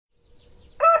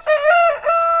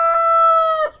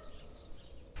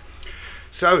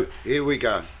So here we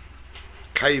go.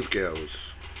 Cave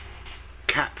girls,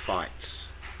 cat fights,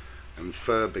 and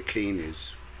fur bikinis.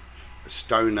 A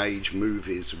Stone Age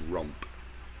movies romp.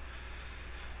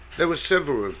 There were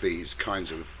several of these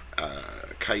kinds of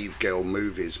cave girl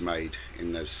movies made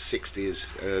in the 60s,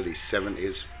 early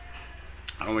 70s.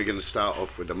 And we're going to start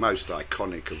off with the most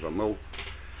iconic of them all,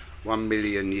 1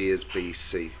 million years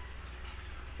BC,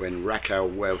 when Raquel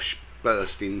Welch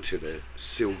burst into the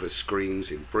silver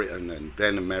screens in Britain and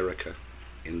then America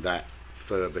in that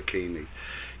fur bikini,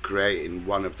 creating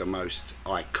one of the most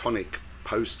iconic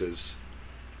posters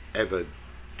ever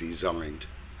designed.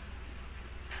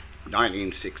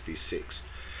 1966,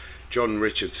 John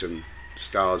Richardson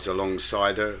stars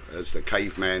alongside her as the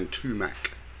caveman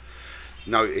Tumac.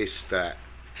 Notice that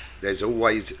there's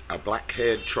always a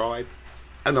black-haired tribe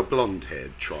and a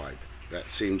blonde-haired tribe. That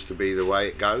seems to be the way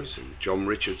it goes, and John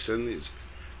Richardson is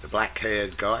the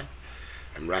black-haired guy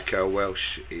and Raquel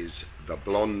Welch is the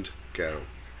blonde girl.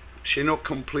 She's not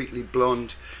completely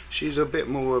blonde, she's a bit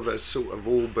more of a sort of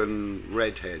auburn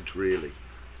redhead really.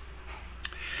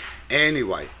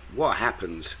 Anyway, what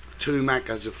happens? Tumac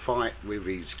has a fight with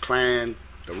his clan,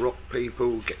 the rock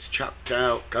people, gets chucked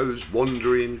out, goes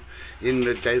wandering in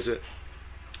the desert,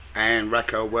 and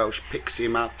Raquel Welch picks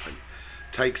him up and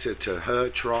takes her to her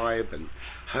tribe, and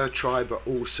her tribe are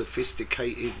all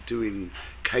sophisticated, doing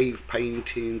cave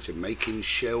paintings and making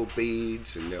shell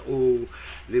beads, and they're all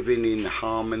living in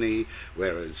harmony,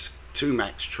 whereas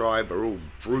Tumac's tribe are all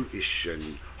brutish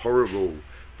and horrible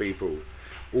people,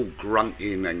 all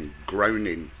grunting and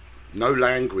groaning. No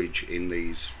language in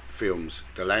these films.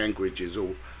 The language is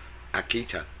all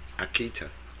Akita, Akita,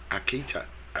 Akita,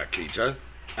 Akita,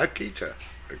 Akita,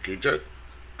 Akita,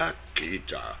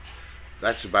 Akita.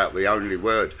 That's about the only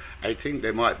word. I think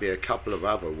there might be a couple of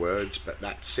other words, but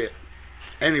that's it.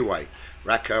 Anyway,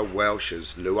 Raquel Welch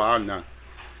as Luana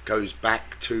goes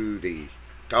back to the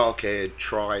dark-haired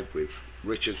tribe with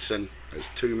Richardson as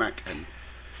Tumac, and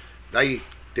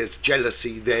there's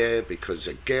jealousy there because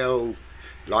a girl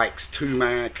likes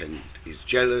Tumac and is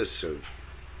jealous of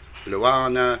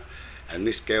Luana, and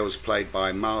this girl's played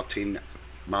by Martine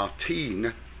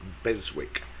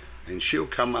Beswick, and she'll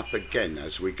come up again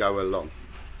as we go along.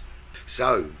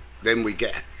 So then we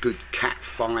get a good cat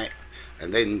fight,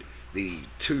 and then the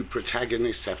two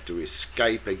protagonists have to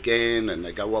escape again, and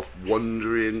they go off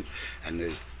wandering, and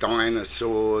there's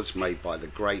dinosaurs made by the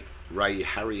great Ray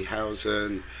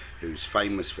Harryhausen, who's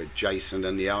famous for Jason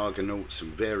and the Argonauts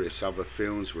and various other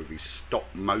films with his stop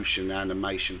motion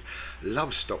animation.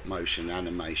 Love stop motion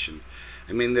animation.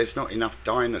 I mean, there's not enough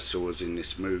dinosaurs in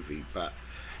this movie, but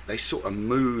they sort of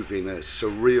move in a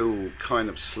surreal, kind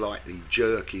of slightly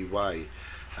jerky way.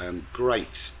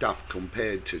 Great stuff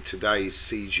compared to today's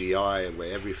CGI,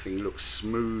 where everything looks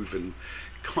smooth and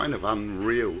kind of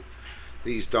unreal.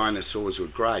 These dinosaurs were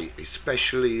great,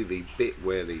 especially the bit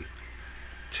where the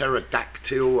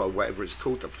pterodactyl, or whatever it's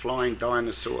called, the flying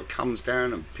dinosaur, comes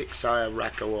down and picks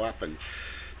Raquel up and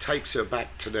takes her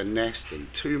back to the nest,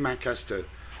 and Tumac has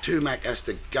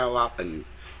to go up and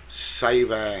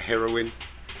save our heroine.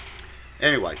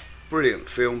 Anyway, brilliant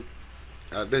film.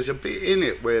 There's a bit in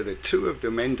it where the two of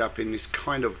them end up in this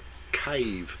kind of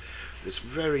cave that's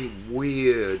very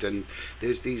weird, and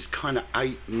there's these kind of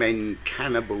 8 men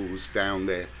cannibals down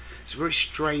there. It's a very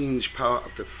strange part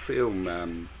of the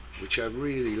film, which I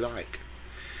really like.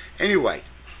 Anyway,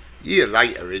 a year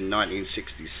later in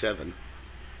 1967,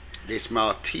 this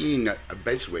Martine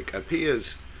Beswick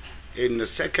appears in the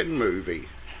second movie,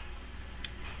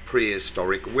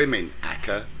 Prehistoric Women,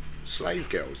 aka Slave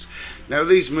Girls. Now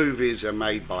these movies are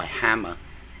made by Hammer,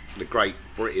 the great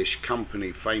British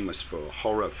company famous for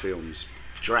horror films,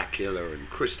 Dracula and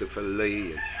Christopher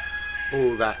Lee and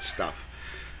all that stuff.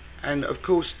 And of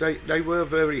course they were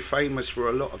very famous for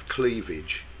a lot of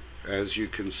cleavage. As you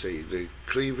can see, the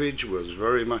cleavage was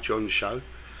very much on show,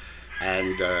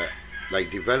 and they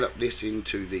developed this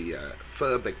into the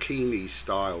fur bikini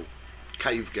style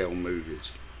cave girl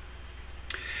movies.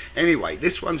 Anyway,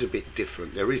 this one's a bit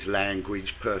different. There is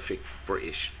language, perfect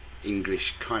British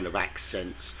English kind of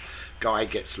accents. Guy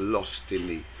gets lost in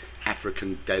the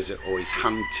African desert, or he's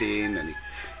hunting, and he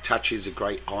touches a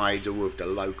great idol of the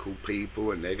local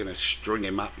people, and they're going to string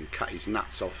him up and cut his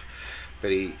nuts off,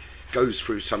 but he goes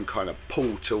through some kind of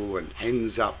portal and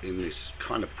ends up in this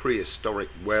kind of prehistoric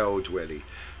world where the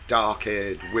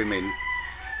dark-haired women,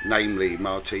 namely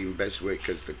Martine Beswick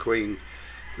as the queen,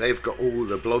 they've got all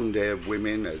the blonde-haired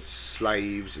women as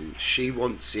slaves, and she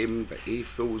wants him, but he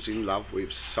falls in love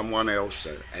with someone else,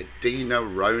 Adina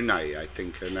Ronay, I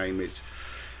think her name is,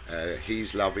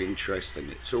 his love interest,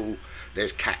 and it's all,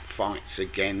 there's cat fights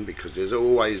again, because there's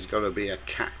always got to be a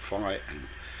cat fight. And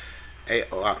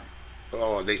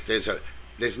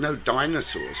there's no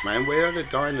dinosaurs, man. Where are the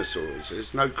dinosaurs?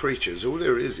 There's no creatures. All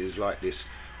there is like this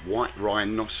white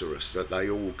rhinoceros that they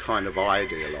all kind of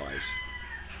idealise.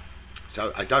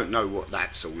 So I don't know what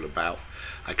that's all about.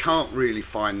 I can't really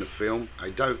find the film. I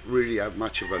don't really have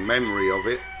much of a memory of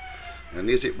it. And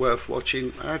is it worth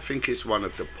watching? I think it's one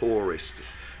of the poorest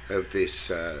of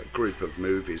this group of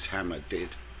movies Hammer did.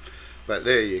 But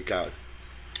there you go.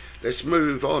 Let's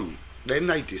move on. Then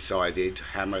they decided,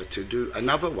 Hammer, to do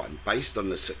another one based on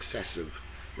the success of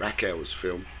Raquel's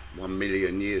film, 1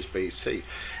 million years BC.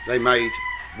 They made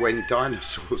When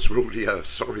Dinosaurs Ruled the Earth.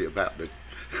 Sorry about the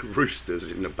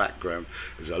roosters in the background.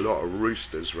 There's a lot of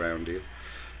roosters around here.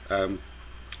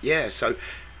 Yeah, so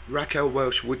Raquel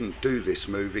Welch wouldn't do this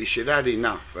movie. She'd had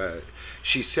enough.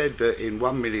 She said that in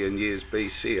 1 million years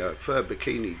BC, her fur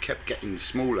bikini kept getting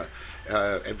smaller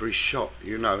every shot,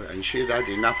 you know, and she'd had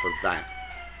enough of that.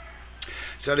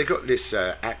 So they got this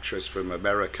actress from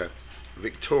America,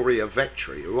 Victoria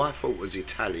Vetri, who I thought was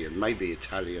Italian, maybe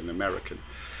Italian-American,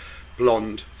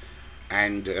 blonde,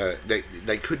 and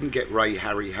they couldn't get Ray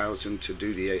Harryhausen to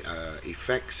do the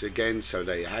effects again, so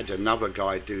they had another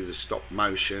guy do the stop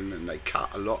motion, and they cut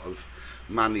a lot of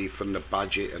money from the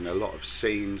budget and a lot of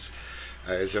scenes.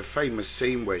 There's a famous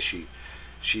scene where she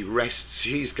rests,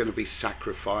 she's going to be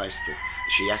sacrificed,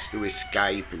 she has to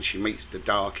escape, and she meets the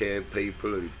dark-haired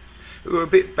people who are a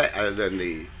bit better than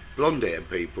the blonde-haired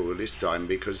people this time,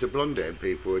 because the blonde-haired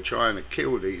people are trying to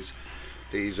kill these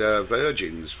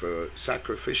virgins for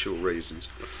sacrificial reasons.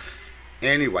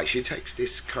 Anyway, she takes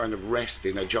this kind of rest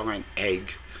in a giant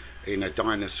egg in a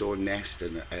dinosaur nest,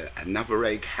 and another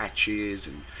egg hatches,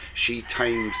 and she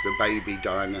tames the baby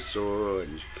dinosaur,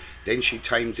 and then she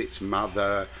tames its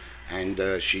mother, and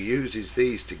she uses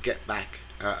these to get back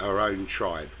her own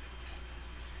tribe.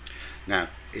 Now,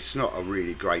 it's not a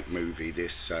really great movie,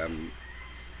 this.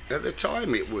 At the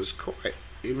time it was quite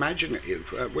imaginative.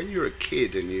 When you're a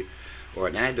kid and or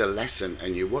an adolescent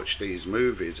and you watch these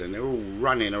movies and they're all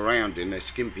running around in their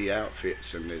skimpy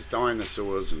outfits and there's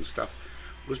dinosaurs and stuff,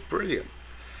 it was brilliant.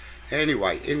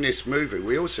 Anyway, in this movie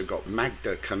we also got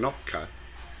Magda Konopka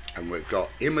and we've got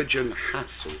Imogen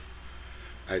Hassel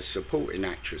as supporting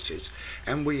actresses,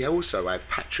 and we also have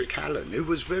Patrick Allen, who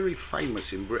was very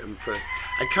famous in Britain for,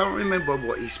 I can't remember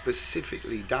what he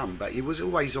specifically done, but he was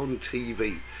always on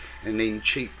TV and in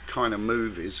cheap kind of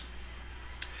movies.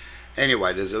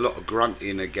 Anyway, there's a lot of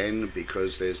grunting again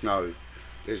because there's no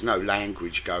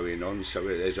language going on, so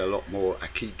there's a lot more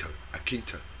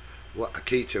Akita. What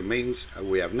Akita means,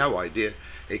 we have no idea.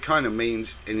 It kind of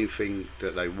means anything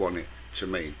that they want it to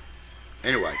mean.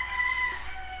 Anyway,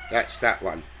 that's that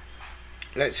one.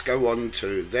 Let's go on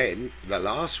to then the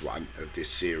last one of this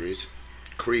series,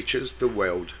 Creatures the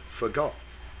World Forgot.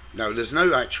 Now, there's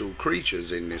no actual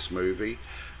creatures in this movie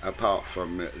apart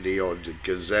from the odd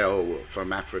gazelle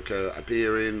from Africa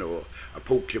appearing, or a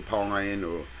porcupine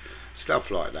or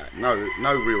stuff like that. No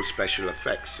real special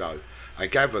effects. So I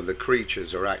gather the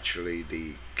creatures are actually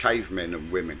the cavemen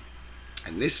and women,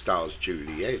 and this stars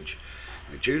Julie Edge.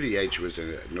 Now, Julie Edge was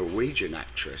a Norwegian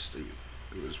actress who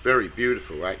was very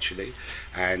beautiful actually,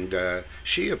 and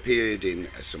she appeared in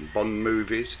some Bond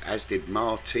movies, as did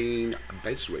Martine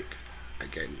Beswick.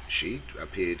 Again, she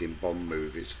appeared in Bond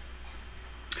movies.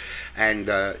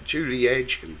 And Julie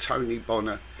Edge and Tony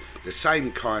Bonner, the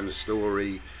same kind of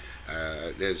story.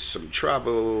 There's some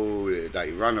trouble,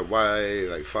 they run away,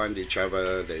 they find each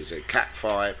other, there's a cat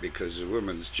fight because the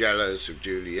woman's jealous of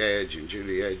Julie Edge and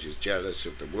Julie Edge is jealous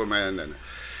of the woman, and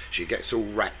she gets all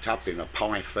wrapped up in a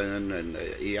python and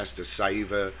he has to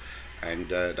save her, and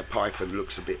the python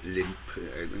looks a bit limp.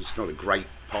 It's not a great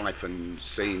python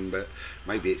scene, but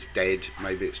maybe it's dead,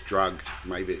 maybe it's drugged,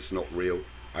 maybe it's not real,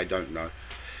 I don't know.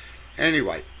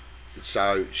 Anyway,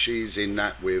 so she's in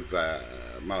that with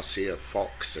Marcia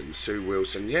Fox and Sue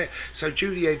Wilson. Yeah, so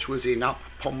Julie Edge was in Up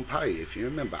Pompeii, if you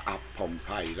remember Up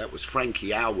Pompeii. That was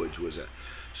Frankie Howard, was a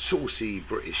saucy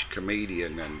British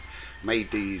comedian and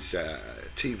made these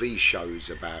TV shows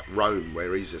about Rome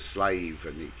where he's a slave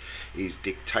and he's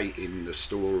dictating the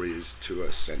stories to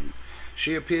us, and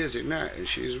she appears in that and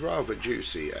she's rather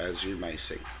juicy, as you may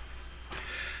see.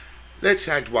 Let's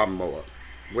add one more.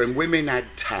 When Women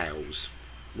Had Tails.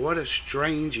 What a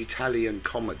strange Italian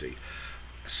comedy,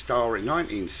 starring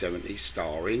 1970,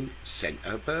 starring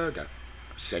Senta Berger.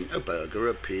 Senta Berger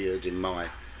appeared in my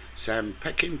Sam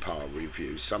Peckinpah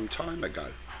review some time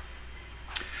ago.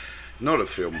 Not a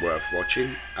film worth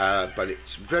watching, but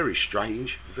it's very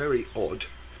strange, very odd,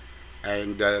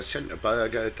 and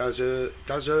Centerberger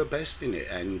does her best in it,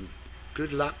 and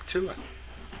good luck to her.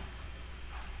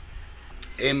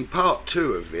 In part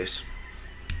 2 of this,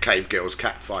 Cave Girls,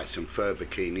 Catfights and Fur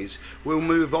Bikinis, we'll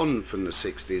move on from the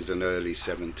 60s and early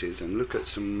 70s and look at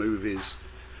some movies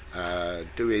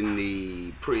doing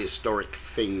the prehistoric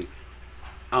thing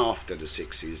after the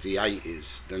 60s, the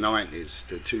 80s, the 90s,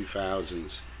 the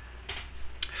 2000s.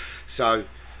 So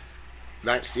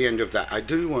that's the end of that. I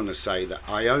do want to say that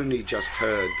I only just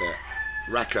heard that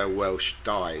Raquel Welch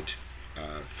died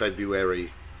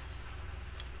February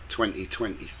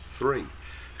 2023.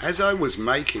 As I was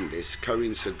making this,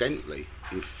 coincidentally,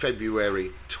 in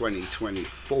February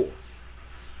 2024,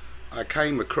 I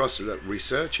came across,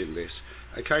 researching this,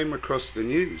 I came across the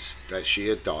news that she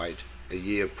had died a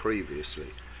year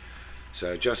previously.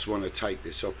 So I just want to take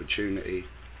this opportunity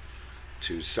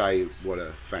to say what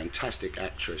a fantastic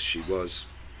actress she was.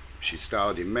 She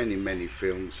starred in many, many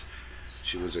films.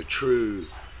 She was a true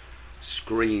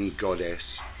screen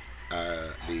goddess,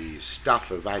 the stuff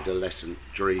of adolescent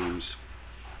dreams,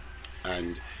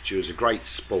 and she was a great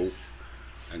sport,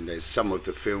 and there's some of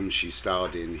the films she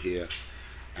starred in here,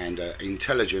 and an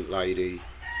intelligent lady.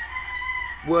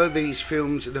 Were these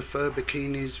films of the Fur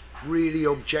Bikinis really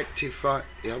objectifying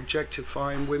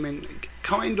women?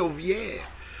 Kind of, yeah.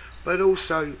 But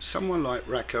also, someone like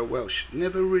Raquel Welch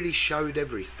never really showed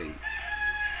everything.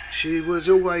 She was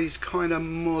always kind of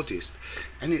modest,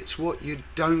 and it's what you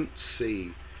don't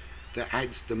see that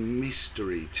adds the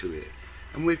mystery to it.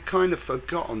 And we've kind of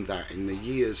forgotten that in the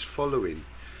years following.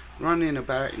 Running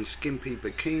about in skimpy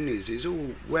bikinis is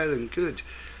all well and good,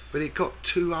 but it got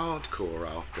too hardcore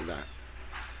after that.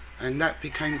 And that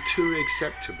became too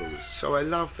acceptable. So I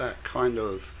love that kind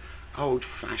of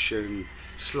old-fashioned,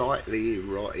 slightly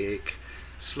erotic,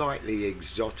 slightly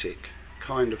exotic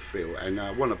kind of feel. And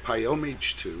I want to pay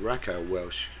homage to Raquel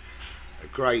Welch, a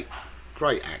great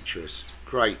actress,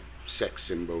 great sex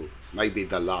symbol, maybe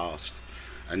the last,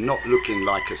 and not looking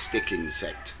like a stick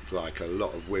insect like a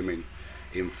lot of women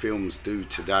in films do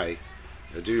today.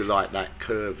 They do like that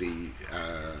curvy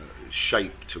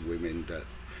shape to women that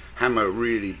Hammer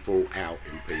really brought out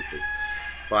in people.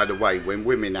 By the way, When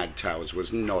Women Had Tails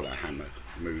was not a Hammer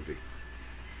movie.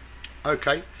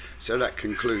 Okay, so that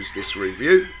concludes this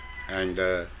review, and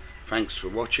thanks for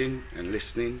watching and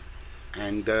listening,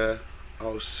 and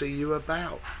I'll see you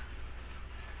about.